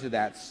throw into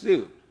that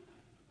soup.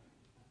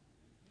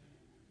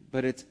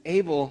 But it's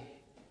able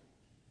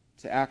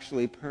to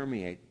actually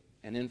permeate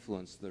and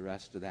influence the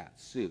rest of that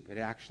soup. It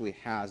actually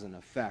has an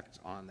effect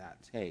on that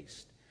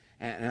taste.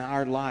 And in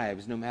our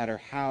lives, no matter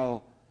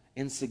how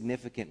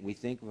insignificant we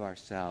think of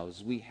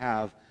ourselves, we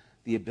have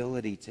the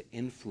ability to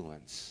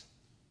influence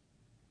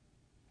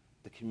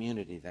the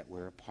community that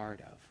we're a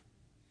part of.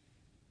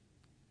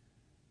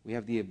 We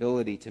have the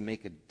ability to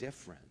make a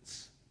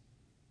difference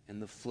in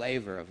the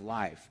flavor of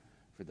life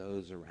for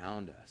those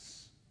around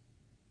us.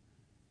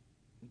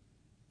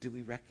 Do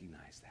we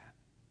recognize that?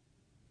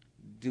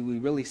 Do we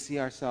really see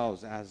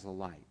ourselves as a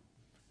light?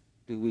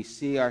 Do we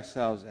see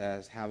ourselves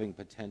as having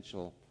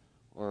potential,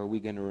 or are we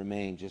going to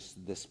remain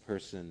just this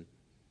person,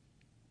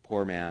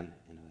 poor man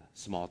in a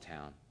small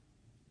town,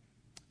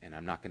 and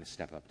I'm not going to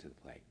step up to the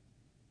plate?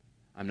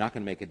 I'm not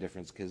going to make a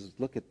difference because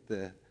look at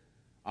the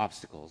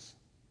obstacles.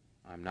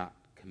 I'm not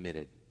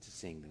committed to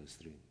seeing those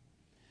through.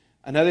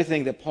 Another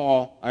thing that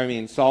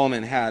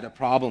Solomon had a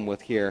problem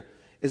with here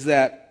is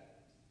that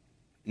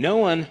no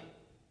one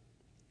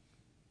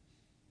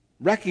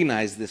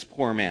recognized this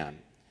poor man.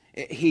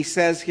 He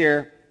says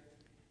here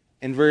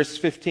in verse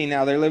 15,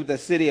 now there lived in the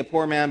city a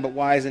poor man but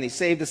wise, and he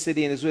saved the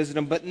city in his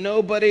wisdom, but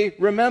nobody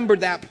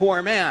remembered that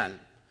poor man.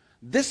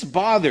 This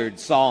bothered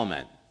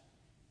Solomon.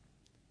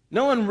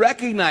 No one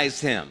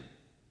recognized him.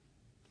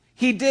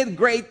 He did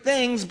great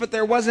things, but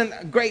there wasn't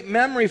a great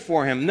memory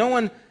for him. No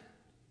one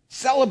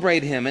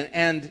celebrated him.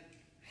 And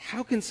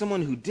how can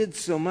someone who did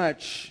so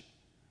much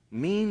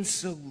mean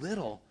so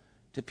little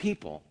to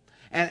people?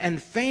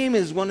 And fame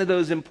is one of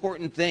those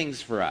important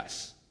things for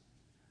us.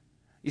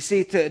 You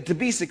see, to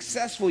be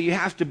successful, you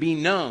have to be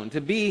known.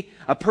 To be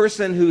a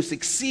person who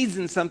succeeds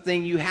in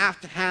something, you have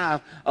to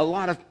have a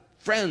lot of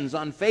friends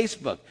on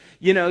Facebook.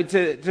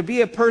 To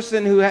be a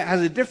person who has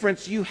a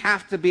difference, you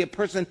have to be a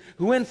person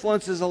who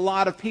influences a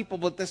lot of people.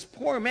 But this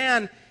poor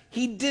man,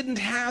 he didn't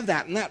have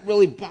that, and that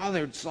really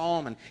bothered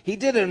Solomon. He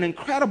did an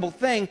incredible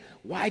thing.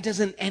 Why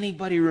doesn't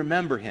anybody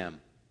remember him?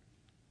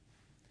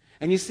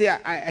 And you see,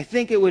 I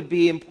think it would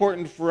be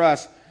important for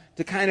us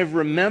to kind of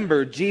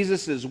remember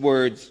Jesus'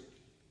 words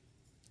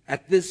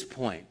at this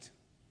point.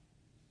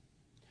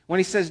 When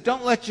he says,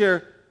 don't let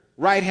your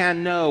right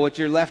hand know what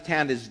your left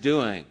hand is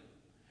doing.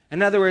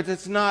 In other words,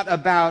 it's not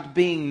about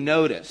being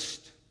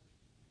noticed.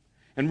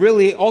 And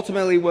really,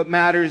 ultimately, what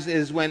matters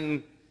is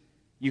when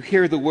you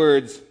hear the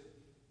words,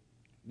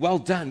 "Well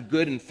done,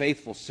 good and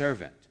faithful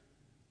servant,"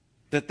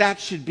 that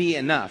should be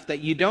enough,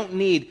 that you don't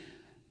need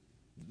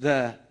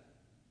the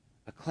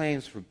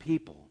acclaims from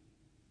people.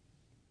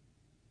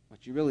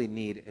 What you really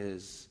need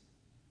is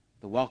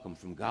the welcome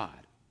from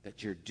God,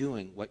 that you're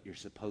doing what you're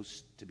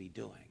supposed to be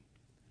doing.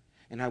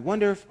 And I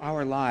wonder if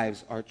our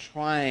lives are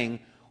trying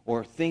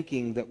or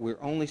thinking that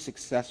we're only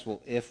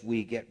successful if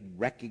we get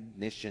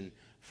recognition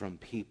from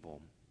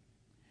people.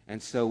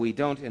 And so we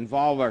don't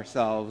involve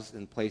ourselves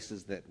in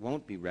places that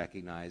won't be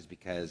recognized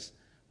because,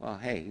 well,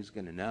 hey, who's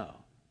going to know?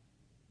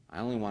 I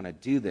only want to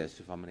do this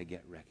if I'm going to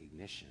get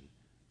recognition.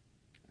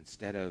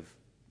 Instead of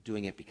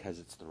doing it because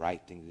it's the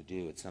right thing to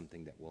do, it's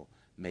something that will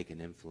make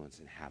an influence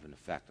and have an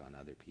effect on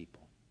other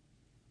people.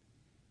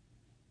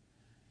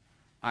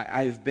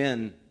 I've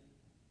been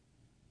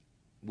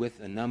with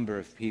a number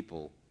of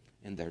people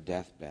in their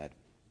deathbed,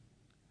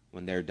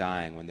 when they're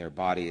dying, when their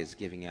body is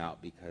giving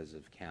out because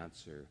of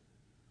cancer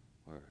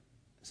or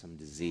some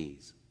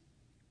disease.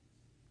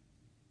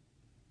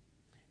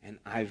 And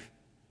I've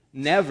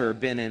never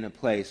been in a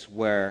place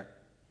where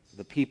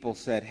the people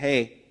said,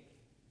 "Hey,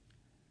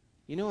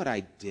 you know what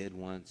I did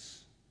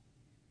once?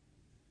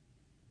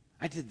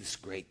 I did this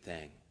great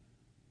thing.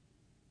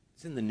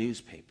 It's in the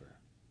newspaper.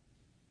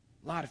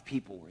 A lot of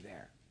people were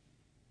there."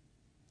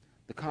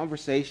 The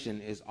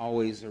conversation is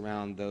always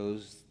around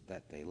those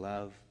that they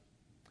love,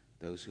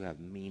 those who have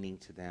meaning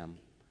to them.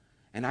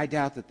 And I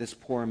doubt that this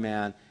poor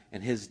man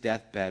in his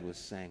deathbed was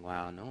saying,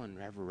 "Wow, no one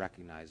ever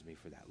recognized me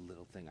for that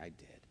little thing I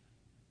did."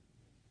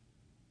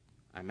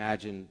 I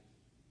imagine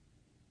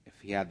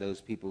if he had those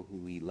people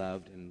who he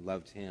loved and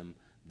loved him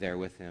there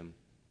with him,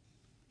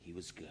 he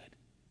was good.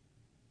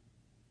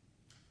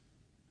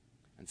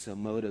 And so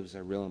motives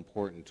are real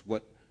important.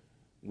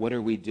 What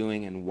are we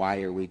doing and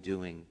why are we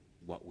doing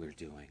what we're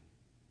doing?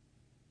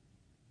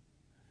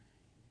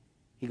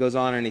 He goes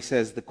on and he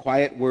says, "The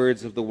quiet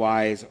words of the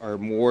wise are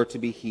more to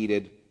be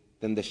heeded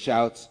than the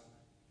shouts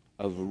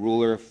of a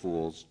ruler of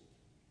fools."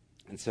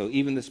 And so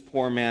even this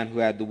poor man who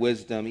had the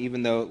wisdom,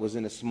 even though it was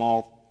in a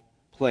small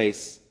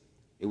place,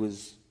 it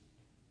was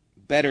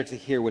better to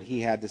hear what he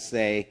had to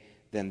say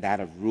than that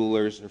of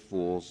rulers or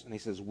fools. And he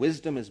says,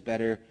 "Wisdom is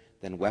better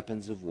than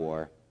weapons of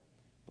war,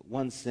 but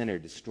one sinner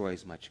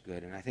destroys much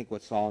good." And I think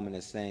what Solomon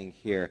is saying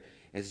here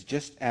is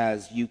just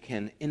as you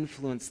can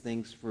influence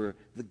things for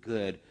the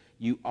good,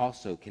 you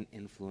also can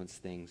influence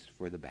things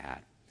for the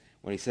bad.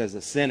 When he says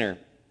a sinner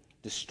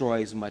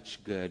destroys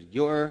much good,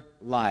 your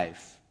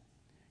life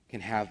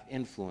can have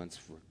influence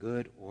for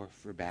good or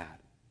for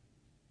bad.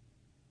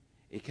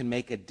 It can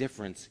make a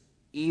difference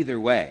either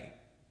way.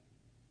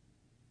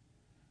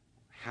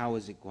 How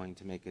is it going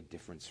to make a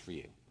difference for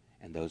you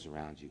and those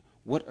around you?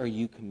 What are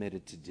you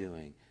committed to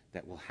doing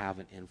that will have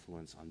an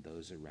influence on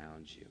those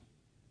around you?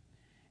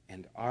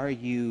 And are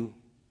you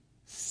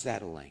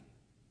settling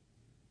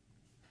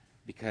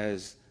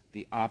because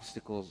the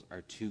obstacles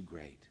are too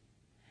great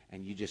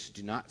and you just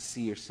do not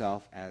see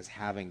yourself as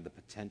having the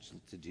potential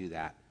to do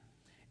that?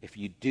 If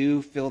you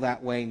do feel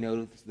that way,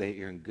 know that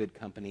you're in good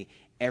company.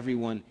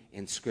 Everyone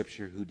in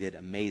Scripture who did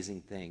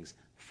amazing things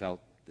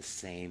felt the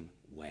same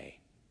way.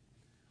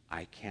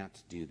 I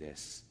can't do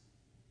this.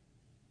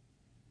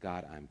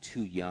 God, I'm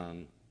too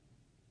young.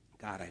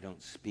 God, I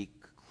don't speak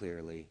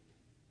clearly.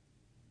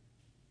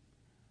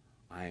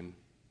 I'm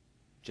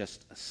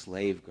just a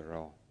slave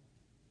girl.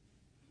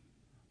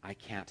 I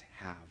can't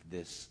have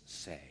this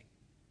say.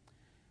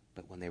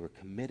 But when they were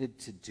committed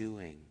to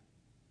doing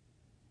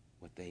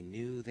what they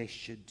knew they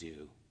should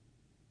do,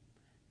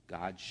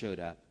 God showed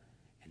up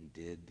and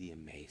did the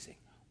amazing.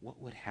 What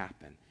would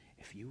happen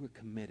if you were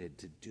committed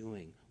to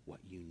doing what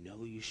you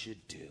know you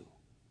should do,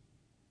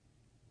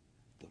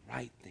 the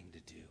right thing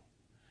to do?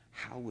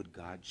 How would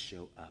God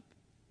show up?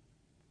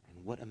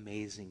 And what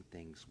amazing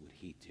things would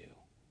he do? You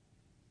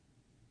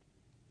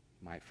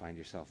might find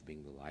yourself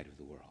being the light of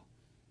the world.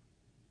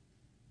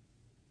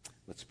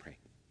 Let's pray.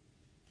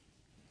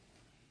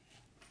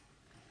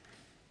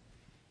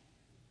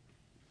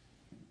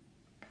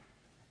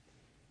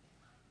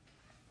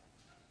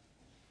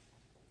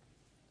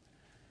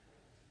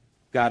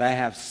 God, I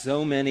have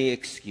so many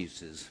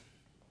excuses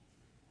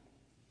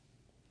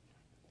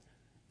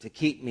to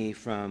keep me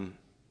from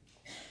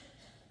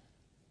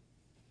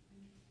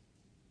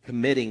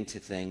committing to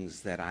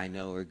things that I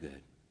know are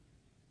good.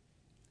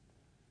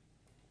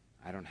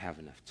 I don't have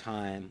enough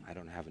time. I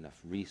don't have enough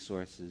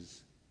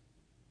resources.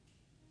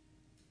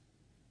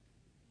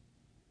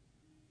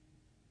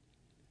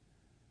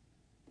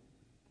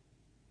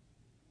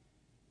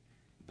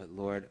 But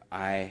Lord,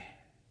 I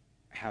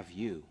have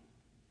you.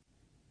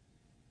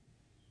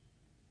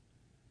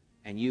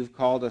 And you've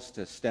called us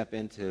to step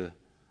into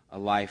a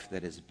life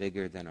that is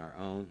bigger than our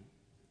own.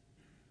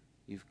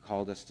 You've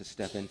called us to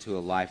step into a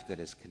life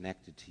that is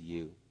connected to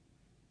you.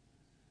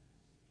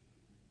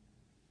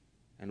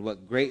 And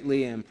what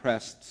greatly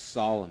impressed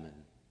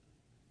Solomon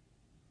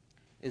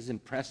is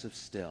impressive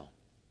still.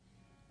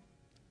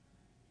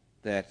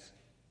 that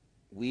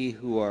we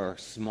who are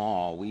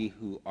small, we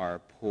who are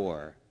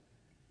poor,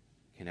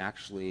 can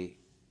actually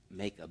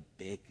make a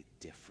big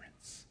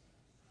difference.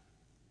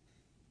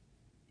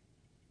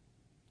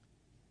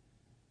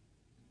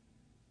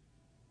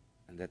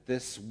 And that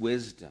this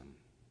wisdom,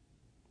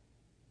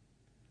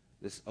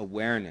 this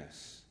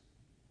awareness,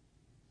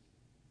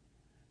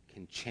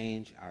 can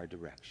change our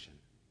direction.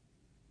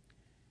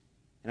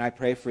 And I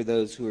pray for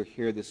those who are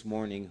here this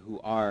morning who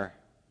are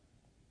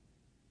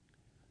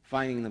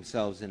finding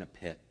themselves in a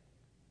pit.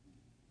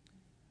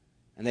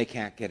 And they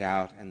can't get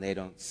out, and they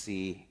don't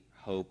see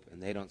hope,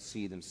 and they don't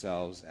see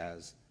themselves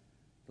as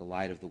the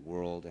light of the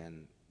world,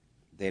 and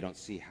they don't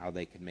see how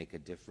they can make a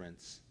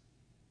difference.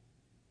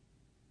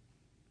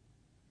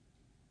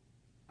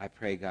 I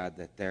pray, God,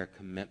 that their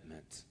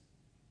commitment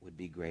would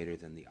be greater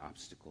than the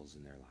obstacles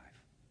in their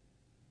life.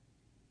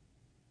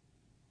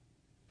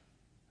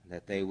 And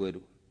that they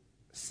would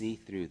see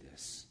through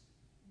this,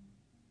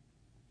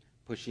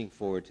 pushing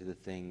forward to the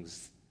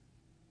things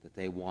that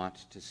they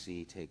want to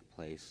see take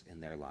place in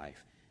their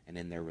life and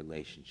in their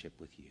relationship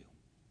with you.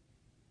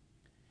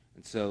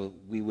 And so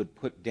we would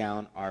put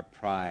down our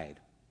pride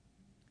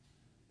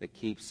that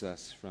keeps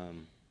us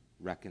from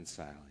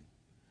reconciling,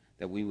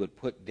 that we would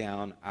put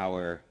down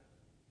our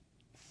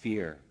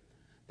fear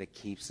that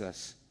keeps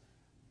us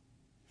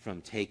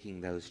from taking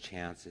those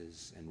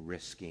chances and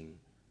risking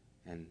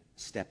and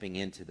stepping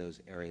into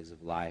those areas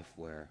of life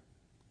where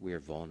we are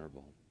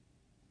vulnerable.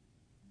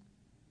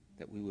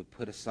 That we would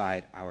put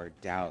aside our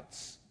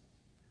doubts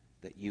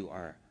that you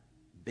are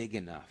big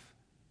enough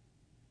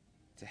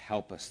to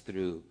help us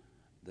through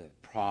the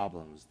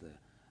problems,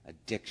 the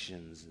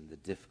addictions, and the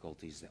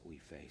difficulties that we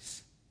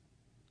face.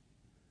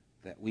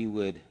 That we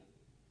would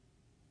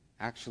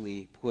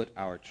actually put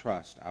our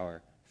trust,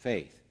 our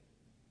faith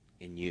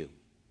in you.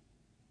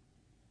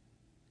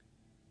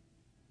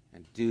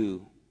 And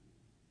do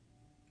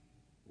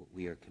what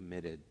we are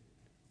committed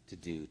to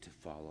do, to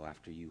follow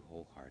after you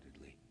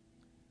wholeheartedly.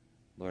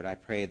 Lord, I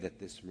pray that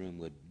this room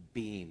would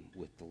beam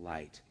with the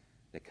light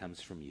that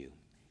comes from you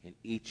in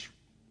each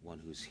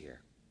one who's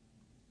here.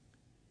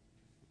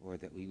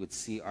 Lord, that we would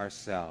see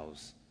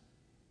ourselves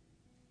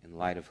in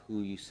light of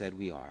who you said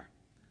we are,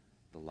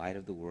 the light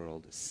of the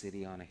world, a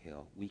city on a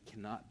hill. We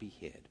cannot be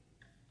hid.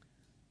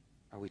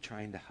 Are we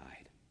trying to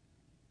hide?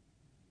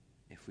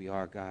 If we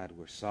are, God,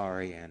 we're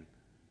sorry, and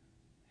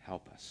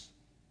help us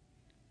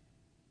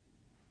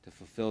to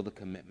fulfill the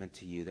commitment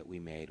to you that we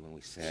made when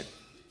we said,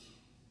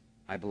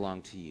 I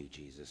belong to you,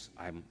 Jesus.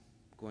 I'm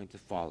going to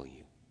follow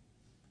you,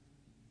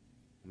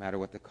 no matter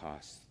what the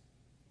cost.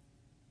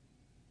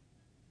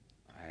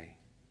 I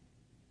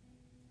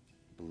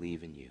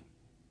believe in you.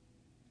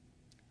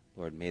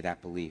 Lord, may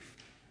that belief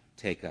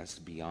take us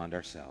beyond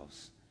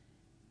ourselves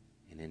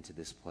and into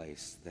this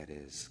place that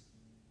is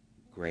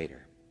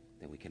greater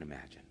than we can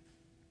imagine.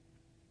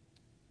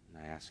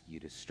 And I ask you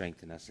to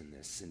strengthen us in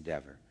this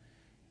endeavor.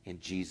 In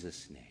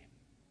Jesus' name,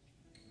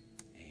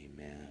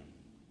 amen.